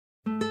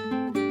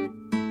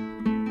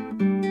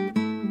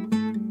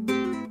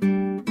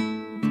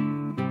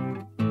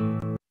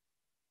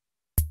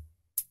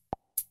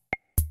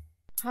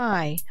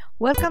Hi,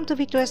 welcome to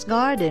Victoria's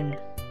Garden.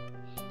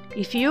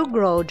 If you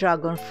grow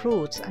dragon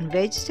fruits and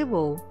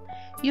vegetables,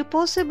 you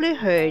possibly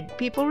heard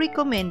people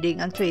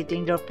recommending and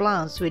treating their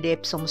plants with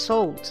Epsom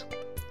salt.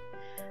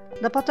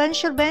 The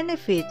potential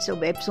benefits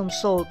of Epsom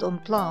salt on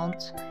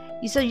plants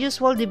is a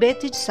usual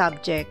debated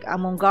subject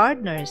among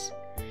gardeners.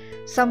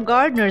 Some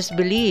gardeners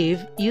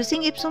believe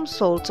using Epsom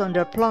salts on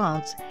their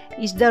plants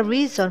is the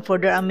reason for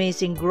their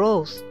amazing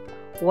growth,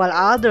 while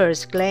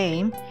others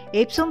claim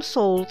Epsom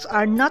salts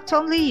are not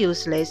only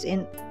useless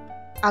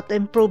at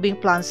improving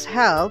plants'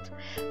 health,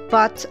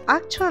 but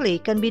actually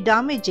can be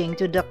damaging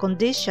to the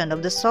condition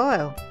of the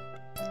soil.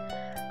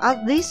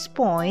 At this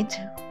point,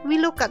 we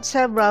look at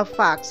several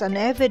facts and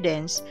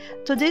evidence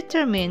to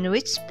determine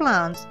which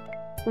plants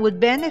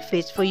would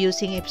benefit for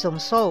using Epsom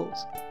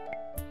salts.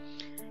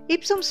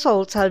 Epsom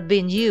salts have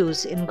been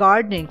used in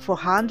gardening for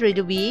hundreds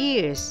of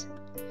years.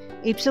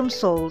 Epsom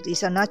salt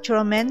is a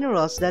natural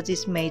mineral that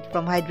is made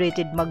from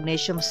hydrated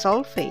magnesium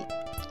sulfate.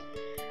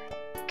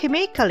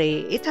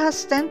 Chemically, it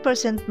has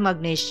 10%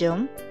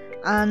 magnesium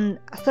and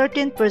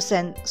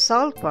 13%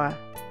 sulfur.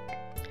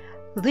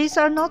 These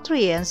are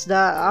nutrients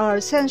that are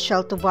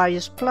essential to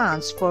various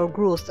plants for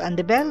growth and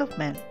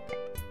development.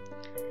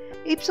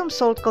 Epsom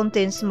salt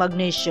contains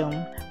magnesium,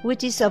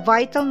 which is a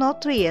vital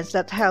nutrient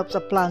that helps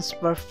a plant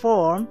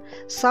perform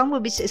some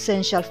of its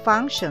essential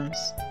functions.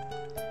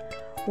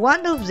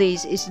 One of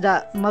these is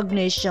that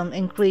magnesium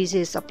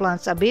increases a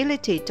plant's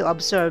ability to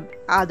absorb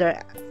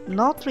other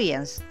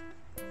nutrients,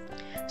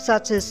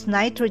 such as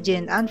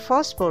nitrogen and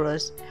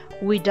phosphorus.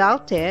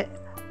 Without it,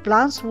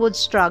 plants would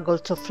struggle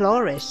to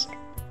flourish.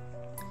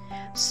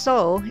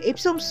 So,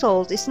 Epsom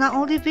salt is not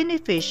only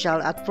beneficial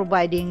at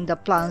providing the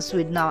plants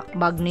with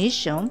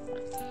magnesium,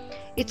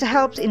 it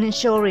helps in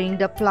ensuring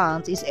the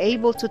plant is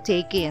able to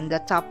take in the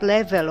top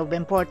level of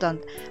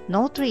important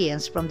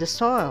nutrients from the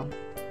soil.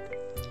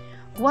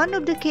 One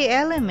of the key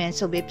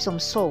elements of Epsom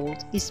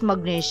salt is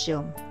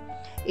magnesium.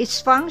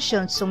 Its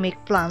function is to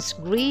make plants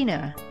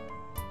greener.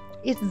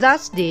 It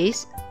does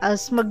this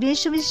as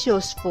magnesium is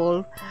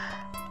useful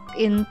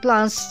in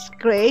plants'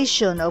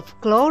 creation of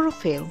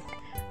chlorophyll,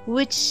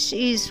 which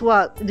is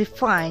what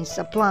defines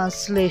a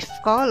plant's leaf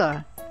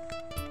color.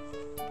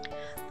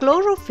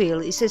 Chlorophyll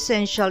is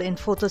essential in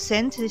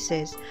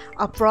photosynthesis,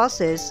 a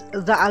process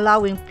that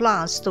allowing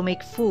plants to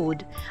make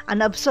food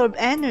and absorb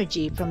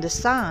energy from the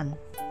sun.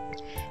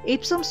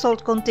 Epsom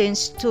salt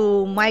contains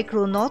two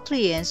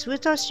micronutrients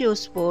which are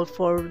useful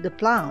for the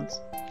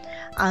plants,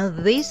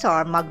 and these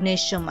are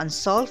magnesium and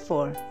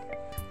sulfur.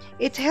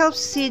 It helps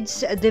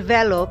seeds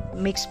develop,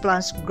 makes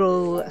plants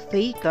grow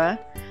thicker,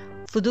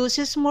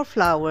 produces more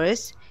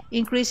flowers,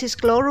 increases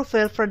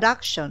chlorophyll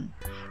production.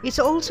 It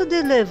also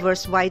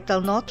delivers vital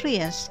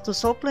nutrients to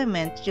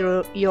supplement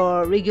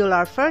your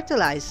regular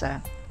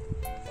fertilizer.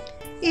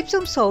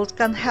 Epsom salt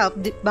can help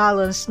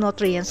balance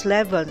nutrients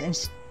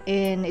levels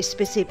in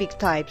specific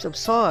types of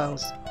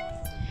soils.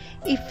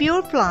 If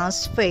your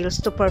plants fails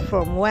to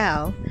perform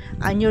well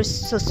and you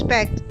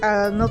suspect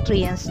a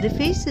nutrients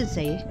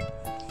deficiency,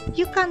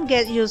 you can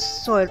get your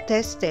soil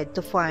tested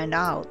to find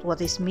out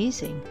what is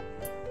missing.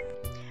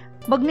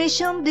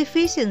 Magnesium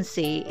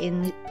deficiency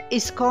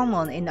is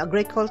common in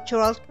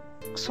agricultural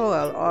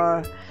soil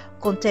or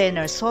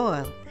container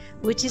soil,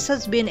 which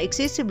has been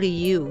excessively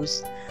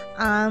used,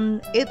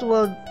 and it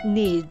will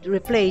need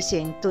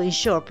replacing to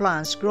ensure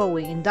plants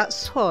growing in that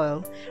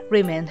soil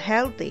remain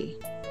healthy.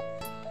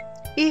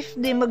 If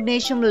the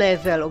magnesium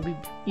level of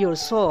your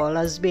soil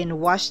has been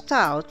washed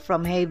out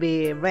from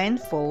heavy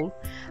rainfall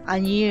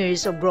and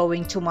years of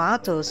growing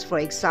tomatoes, for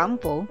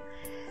example,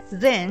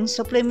 then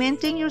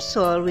supplementing your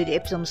soil with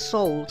Epsom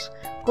salts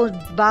could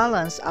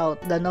balance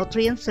out the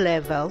nutrients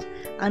level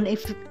and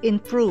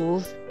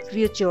improve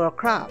future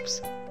crops.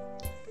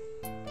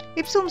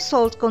 Epsom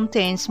salt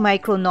contains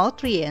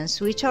micronutrients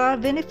which are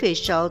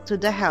beneficial to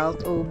the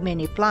health of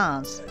many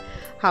plants.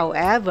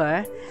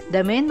 However,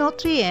 the main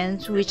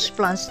nutrients which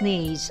plants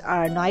need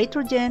are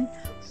nitrogen,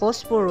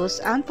 phosphorus,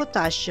 and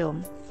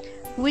potassium,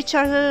 which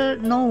are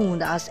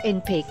known as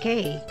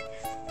NPK.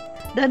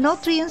 The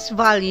nutrients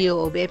value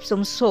of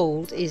Epsom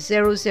salt is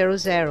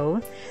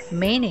 000,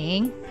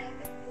 meaning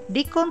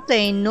they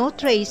contain no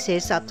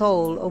traces at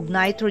all of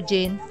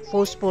nitrogen,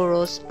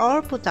 phosphorus,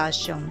 or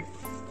potassium.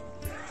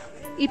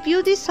 If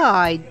you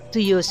decide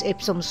to use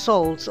Epsom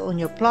salts on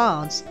your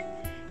plants,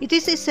 it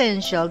is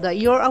essential that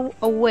you're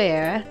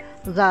aware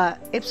that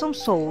Epsom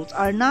salts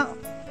are not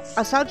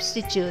a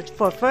substitute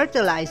for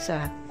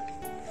fertilizer.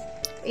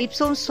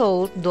 Epsom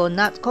salts do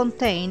not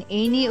contain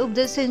any of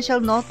the essential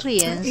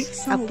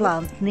nutrients a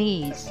plant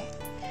needs,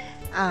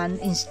 and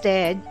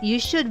instead, you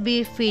should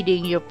be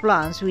feeding your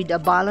plants with a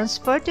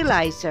balanced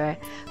fertilizer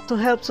to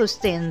help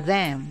sustain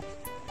them.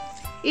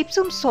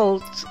 Epsom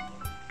salts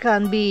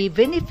can be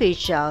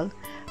beneficial,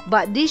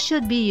 but this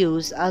should be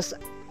used as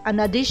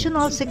an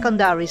additional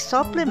secondary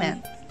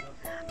supplement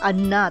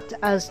and not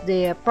as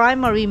the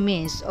primary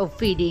means of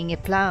feeding a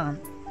plant.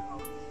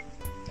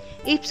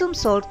 Epsom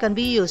salt can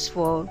be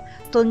useful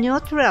to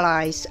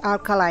neutralize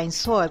alkaline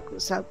soil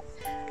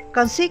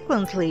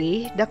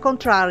Consequently, the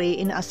contrary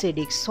in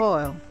acidic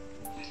soil.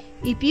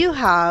 If you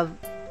have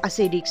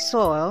acidic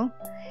soil,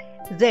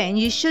 then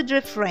you should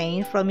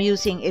refrain from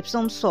using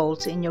Epsom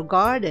salts in your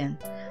garden,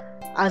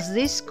 as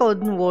this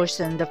could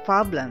worsen the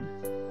problem.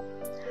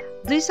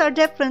 There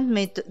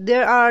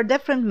are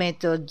different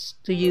methods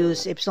to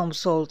use Epsom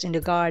salt in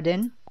the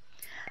garden,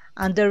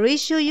 and the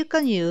ratio you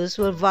can use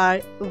will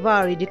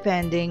vary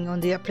depending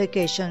on the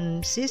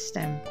application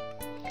system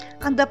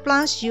and the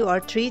plants you are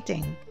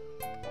treating.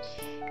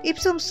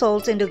 Epsom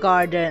salts in the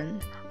garden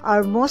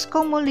are most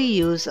commonly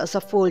used as a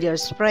foliar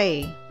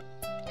spray.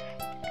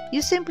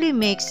 You simply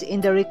mix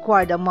in the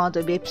required amount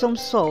of Epsom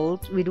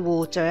salt with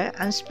water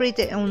and spray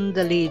it on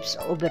the leaves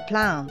of the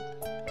plant.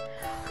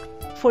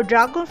 For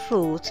dragon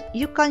fruit,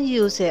 you can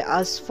use it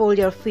as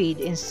foliar feed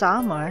in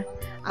summer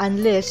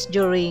and less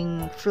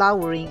during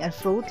flowering and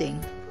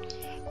fruiting.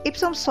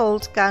 Epsom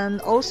salt can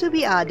also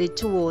be added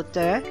to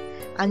water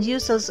and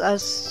used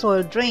as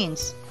soil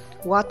drains,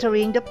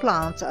 watering the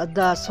plants at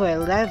the soil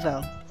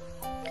level.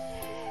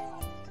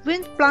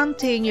 When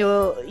planting,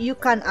 you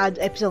can add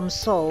Epsom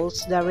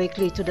salts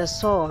directly to the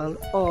soil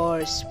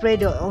or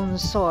spread it on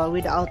soil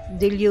without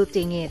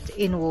diluting it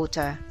in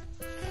water.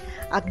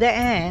 At the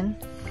end,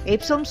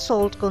 Epsom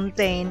salt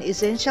contains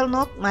essential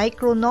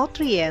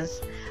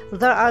micronutrients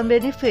that are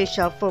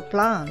beneficial for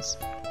plants.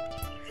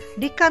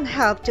 They can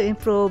help to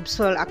improve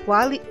soil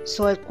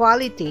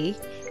quality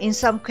in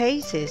some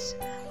cases,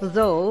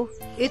 though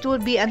it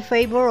would be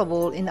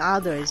unfavorable in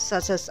others,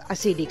 such as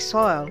acidic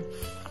soil.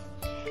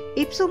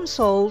 Epsom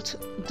salts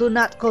do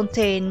not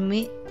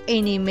contain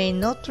any main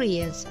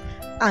nutrients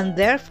and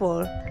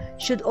therefore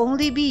should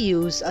only be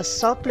used as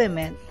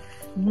supplement,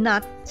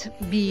 not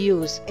be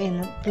used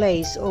in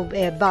place of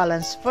a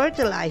balanced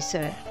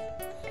fertilizer.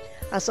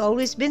 As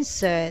always been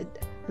said,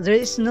 there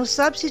is no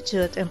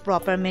substitute in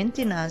proper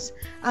maintenance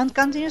and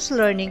continuous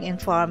learning in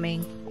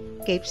farming.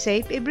 Keep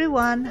safe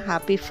everyone.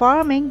 Happy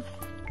farming!